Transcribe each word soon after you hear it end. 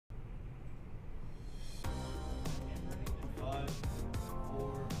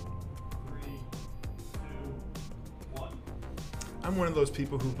I'm one of those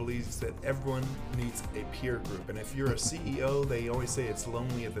people who believes that everyone needs a peer group. And if you're a CEO, they always say it's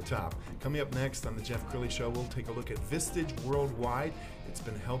lonely at the top. Coming up next on the Jeff Crilley Show, we'll take a look at Vistage Worldwide. It's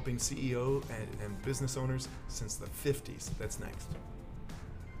been helping CEO and business owners since the 50s. That's next.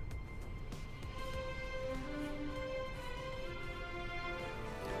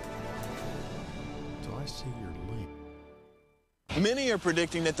 Do I see your link? Many are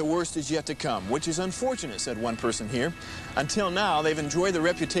predicting that the worst is yet to come, which is unfortunate, said one person here. Until now, they've enjoyed the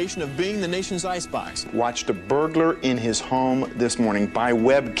reputation of being the nation's icebox. Watched a burglar in his home this morning by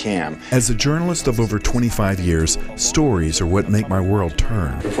webcam. As a journalist of over 25 years, stories are what make my world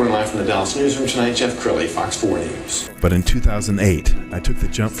turn. Reporting live from the Dallas newsroom tonight, Jeff Crilley, Fox 4 News. But in 2008, I took the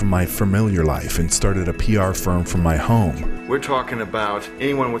jump from my familiar life and started a PR firm from my home. We're talking about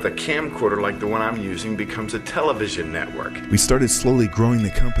anyone with a camcorder like the one I'm using becomes a television network. We started slowly growing the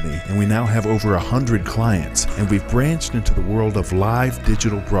company, and we now have over 100 clients, and we've branched into the world of live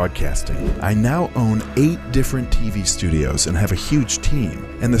digital broadcasting. I now own 8 different TV studios and have a huge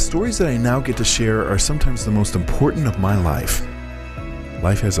team, and the stories that I now get to share are sometimes the most important of my life.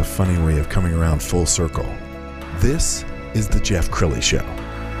 Life has a funny way of coming around full circle. This is the Jeff Crilley Show.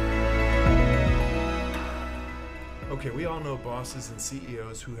 Okay, we all know bosses and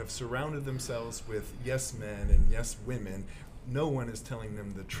CEOs who have surrounded themselves with yes men and yes women. No one is telling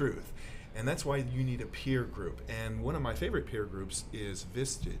them the truth. And that's why you need a peer group. And one of my favorite peer groups is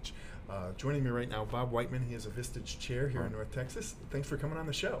Vistage. Joining me right now, Bob Wightman. He is a Vistage Chair here in North Texas. Thanks for coming on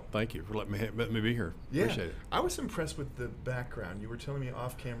the show. Thank you for letting me be here. Yeah. Appreciate it. I was impressed with the background. You were telling me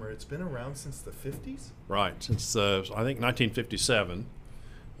off camera it's been around since the 50s? Right, since I think 1957.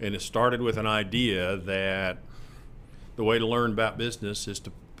 And it started with an idea that the way to learn about business is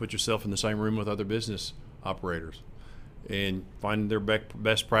to put yourself in the same room with other business operators and find their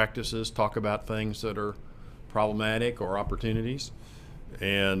best practices, talk about things that are problematic or opportunities.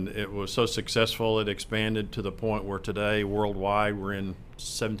 And it was so successful it expanded to the point where today worldwide we're in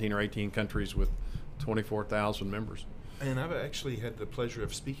 17 or 18 countries with 24,000 members. And I've actually had the pleasure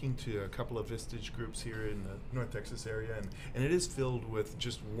of speaking to a couple of Vistage groups here in the North Texas area, and it is filled with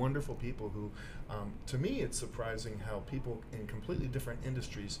just wonderful people who, to me, it's surprising how people in completely different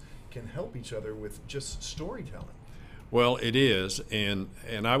industries can help each other with just storytelling. Well, it is, and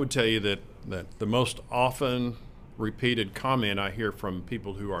I would tell you that the most often repeated comment I hear from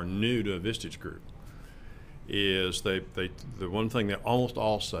people who are new to a Vistage group is the one thing they almost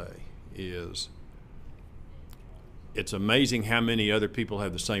all say is, it's amazing how many other people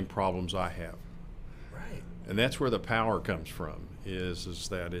have the same problems I have. Right. And that's where the power comes from, is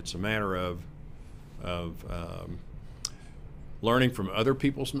that it's a matter of learning from other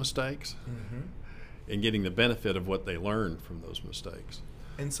people's mistakes and getting the benefit of what they learned from those mistakes.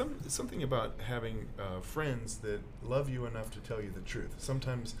 And something about having friends that love you enough to tell you the truth.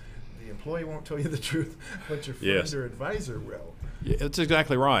 Sometimes the employee won't tell you the truth, but your friend or advisor will. Yeah, that's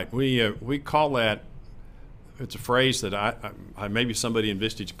exactly right. We call that, it's a phrase that I maybe somebody in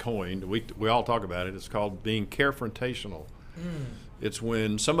Vistage coined. We all talk about it. It's called being carefrontational. It's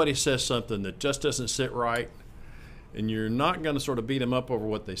when somebody says something that just doesn't sit right, and you're not going to sort of beat them up over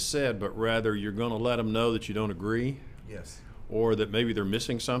what they said, but rather you're going to let them know that you don't agree. Yes. Or that maybe they're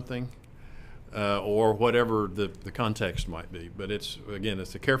missing something, or whatever the context might be. But it's, again,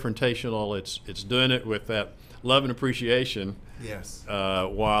 it's the carefrontational. It's doing it with that love and appreciation. Yes.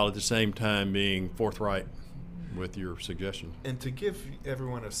 While at the same time being forthright with your suggestion. And to give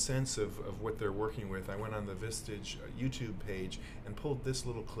everyone a sense of what they're working with, I went on the Vistage YouTube page and pulled this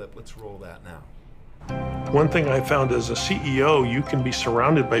little clip. Let's roll that now. One thing I found as a CEO, you can be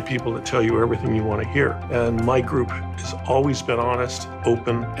surrounded by people that tell you everything you want to hear. And my group has always been honest,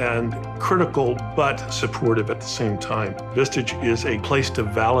 open, and critical, but supportive at the same time. Vistage is a place to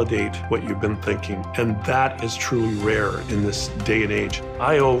validate what you've been thinking, and that is truly rare in this day and age.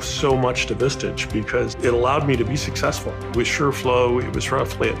 I owe so much to Vistage because it allowed me to be successful. With SureFlow, it was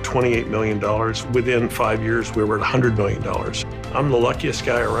roughly at $28 million. Within 5 years, we were at $100 million. I'm the luckiest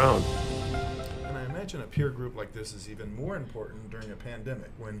guy around. A peer group like this is even more important during a pandemic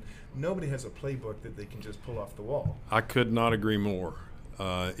when nobody has a playbook that they can just pull off the wall. I could not agree more.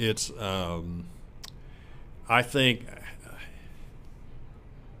 I think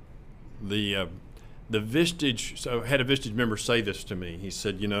the Vistage, so I had a Vistage member say this to me. He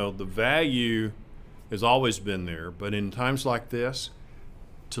said, you know, the value has always been there, but in times like this,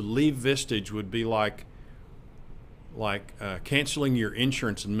 to leave Vistage would be like canceling your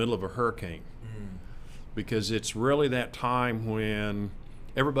insurance in the middle of a hurricane. Because it's really that time when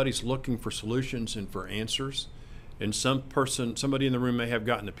everybody's looking for solutions and for answers, and somebody in the room may have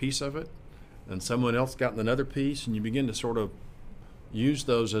gotten a piece of it, and someone else gotten another piece, and you begin to sort of use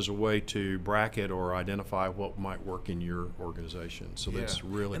those as a way to bracket or identify what might work in your organization. So that's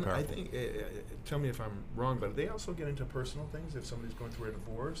really and powerful. I think, tell me if I'm wrong, but they also get into personal things. If somebody's going through a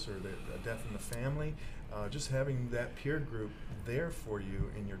divorce or a death in the family, just having that peer group there for you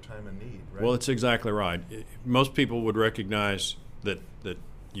in your time of need, right? Well, it's exactly right. Most people would recognize that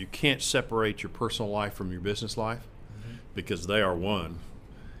you can't separate your personal life from your business life because they are one.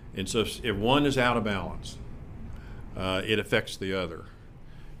 And so if one is out of balance, it affects the other.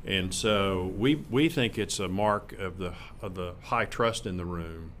 And so we think it's a mark of the high trust in the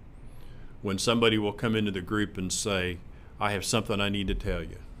room when somebody will come into the group and say, I have something I need to tell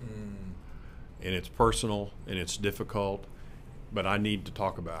you. And it's personal and it's difficult, but I need to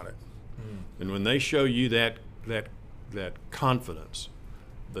talk about it. And when they show you that confidence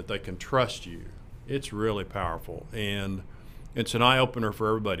that they can trust you, it's really powerful. And it's an eye-opener for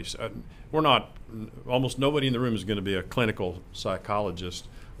everybody. Almost nobody in the room is going to be a clinical psychologist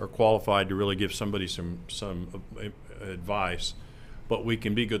or qualified to really give somebody some advice, but we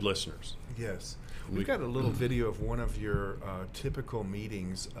can be good listeners. Yes. We've got a little video of one of your typical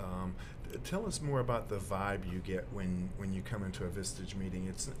meetings. Tell us more about the vibe you get when you come into a Vistage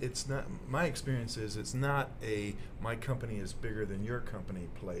meeting. It's not, my experience is it's not a my company is bigger than your company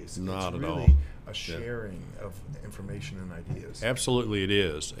place. Not it's at really all. A sharing of information and ideas. Absolutely, it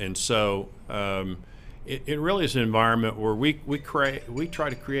is. And so it really is an environment where we try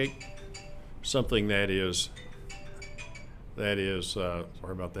to create something that is sorry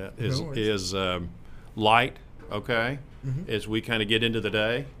about that, is light, okay, as we kind of get into the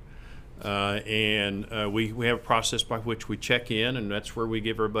day. And we have a process by which we check in, and that's where we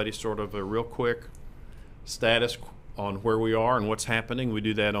give everybody sort of a real quick status on where we are and what's happening. We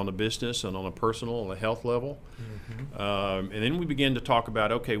do that on a business and on a personal and a health level. And then we begin to talk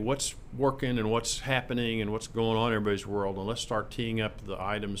about, okay, what's working and what's happening and what's going on in everybody's world, and let's start teeing up the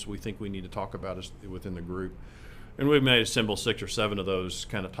items we think we need to talk about within the group. And we've made assemble 6 or 7 of those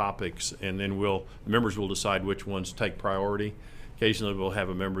kind of topics, and then the members will decide which ones take priority. Occasionally we'll have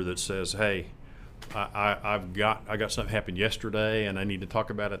a member that says, hey, I got something happened yesterday and I need to talk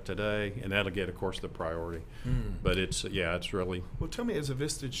about it today, and that'll get, of course, the priority. But it's really... Well, tell me, as a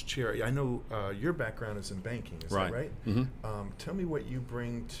Vistage chair, I know your background is in banking, is that right? Tell me what you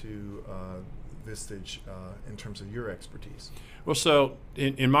bring to Vistage in terms of your expertise. Well, so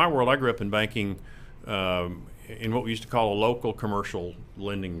in my world, I grew up in banking in what we used to call a local commercial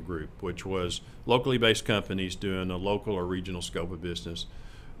lending group, which was locally based companies doing a local or regional scope of business,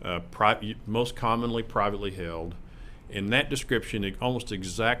 most commonly privately held. And that description almost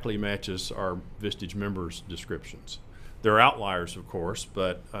exactly matches our Vistage members' descriptions. There are outliers, of course,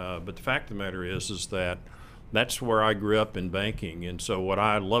 but the fact of the matter is that that's where I grew up in banking. And so what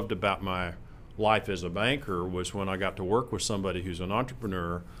I loved about my life as a banker was when I got to work with somebody who's an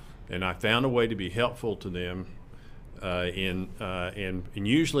entrepreneur, and I found a way to be helpful to them, and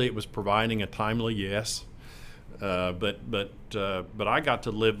usually it was providing a timely yes, but I got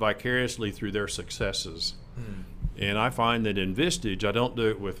to live vicariously through their successes. And I find that in Vistage, I don't do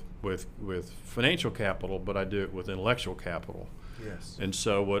it with financial capital, but I do it with intellectual capital. Yes. And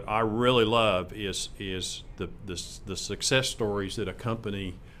so what I really love is the success stories that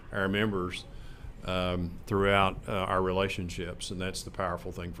accompany our members throughout our relationships, and that's the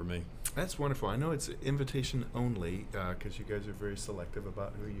powerful thing for me. That's wonderful. I know it's invitation only because you guys are very selective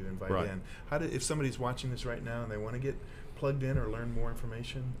about who you invite in. If somebody's watching this right now and they want to get plugged in or learn more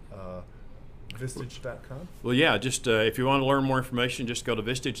information, Vistage.com? Well, yeah, just if you want to learn more information, just go to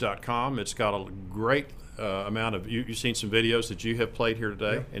Vistage.com. It's got a great amount of, you've seen some videos that you have played here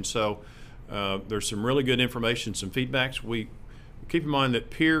today, and so there's some really good information, some feedbacks. We keep in mind that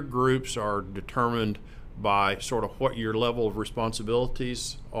peer groups are determined by sort of what your level of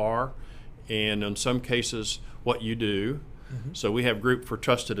responsibilities are, and in some cases what you do. So we have group for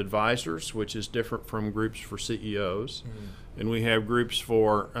trusted advisors, which is different from groups for CEOs, and we have groups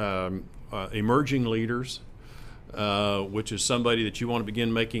for emerging leaders, which is somebody that you want to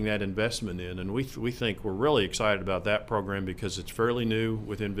begin making that investment in. And we think we're really excited about that program because it's fairly new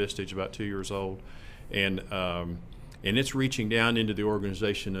within Vistage, about 2 years old, and it's reaching down into the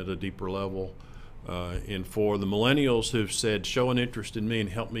organization at a deeper level. And for the millennials who've said, show an interest in me and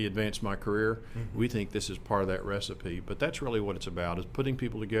help me advance my career, we think this is part of that recipe. But that's really what it's about, is putting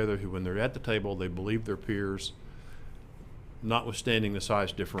people together who, when they're at the table, they believe their peers, notwithstanding the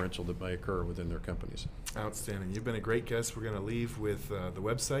size differential that may occur within their companies. Outstanding. You've been a great guest. We're going to leave with the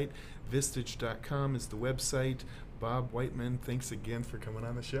website. Vistage.com is the website. Bob Wightman, thanks again for coming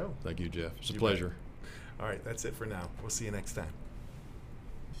on the show. Thank you, Jeff. It's a pleasure. All right, that's it for now. We'll see you next time.